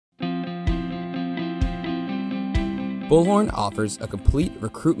Bullhorn offers a complete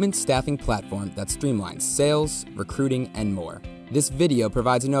recruitment staffing platform that streamlines sales, recruiting, and more. This video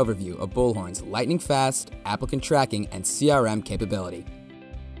provides an overview of Bullhorn's lightning-fast applicant tracking and CRM capability.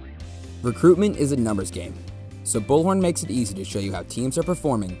 Recruitment is a numbers game, so Bullhorn makes it easy to show you how teams are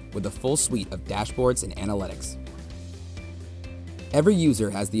performing with a full suite of dashboards and analytics. Every user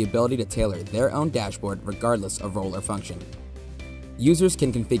has the ability to tailor their own dashboard regardless of role or function. Users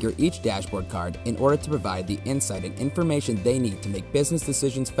can configure each dashboard card in order to provide the insight and information they need to make business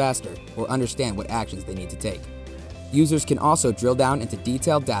decisions faster or understand what actions they need to take. Users can also drill down into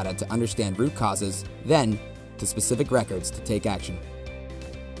detailed data to understand root causes, then to specific records to take action.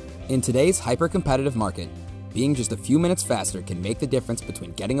 In today's hyper-competitive market, being just a few minutes faster can make the difference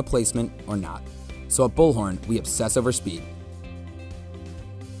between getting a placement or not. So at Bullhorn, we obsess over speed.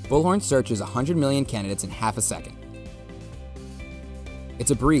 Bullhorn searches 100 million candidates in half a second. It's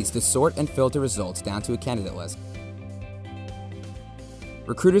a breeze to sort and filter results down to a candidate list.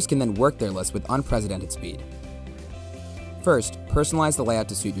 Recruiters can then work their list with unprecedented speed. First, personalize the layout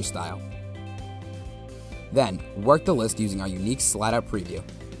to suit your style. Then, work the list using our unique slide-out preview,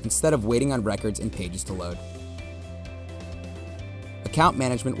 instead of waiting on records and pages to load. Account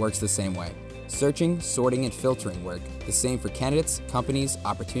management works the same way. Searching, sorting, and filtering work the same for candidates, companies,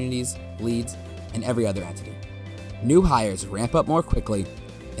 opportunities, leads, and every other entity. New hires ramp up more quickly,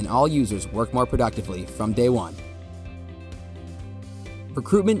 and all users work more productively from day one.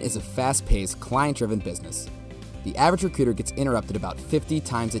 Recruitment is a fast-paced, client-driven business. The average recruiter gets interrupted about 50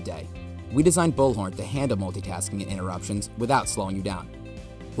 times a day. We designed Bullhorn to handle multitasking and interruptions without slowing you down.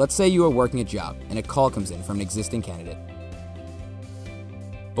 Let's say you are working a job and a call comes in from an existing candidate.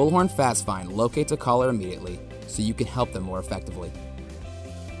 Bullhorn Fast Find locates a caller immediately so you can help them more effectively.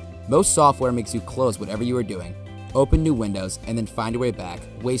 Most software makes you close whatever you are doing, open new windows, and then find your way back,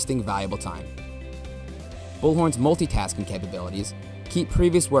 wasting valuable time. Bullhorn's multitasking capabilities keep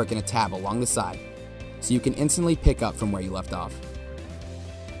previous work in a tab along the side, so you can instantly pick up from where you left off.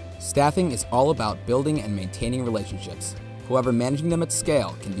 Staffing is all about building and maintaining relationships. However, managing them at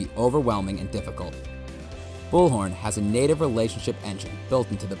scale can be overwhelming and difficult. Bullhorn has a native relationship engine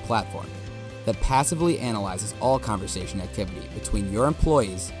built into the platform that passively analyzes all conversation activity between your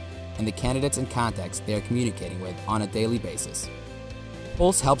employees and the candidates and contacts they are communicating with on a daily basis.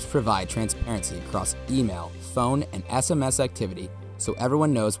 Pulse helps provide transparency across email, phone, and SMS activity so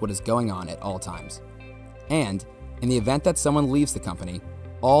everyone knows what is going on at all times. And, in the event that someone leaves the company,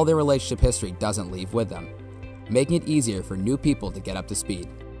 all their relationship history doesn't leave with them, making it easier for new people to get up to speed.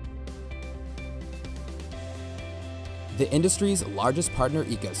 The industry's largest partner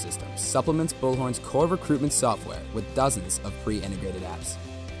ecosystem supplements Bullhorn's core recruitment software with dozens of pre-integrated apps,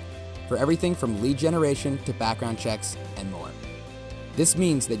 for everything from lead generation to background checks and more. This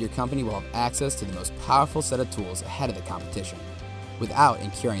means that your company will have access to the most powerful set of tools ahead of the competition, without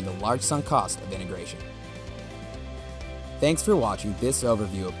incurring the large sunk cost of integration. Thanks for watching this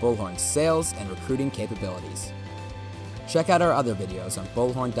overview of Bullhorn's sales and recruiting capabilities. Check out our other videos on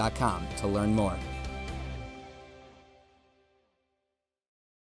bullhorn.com to learn more.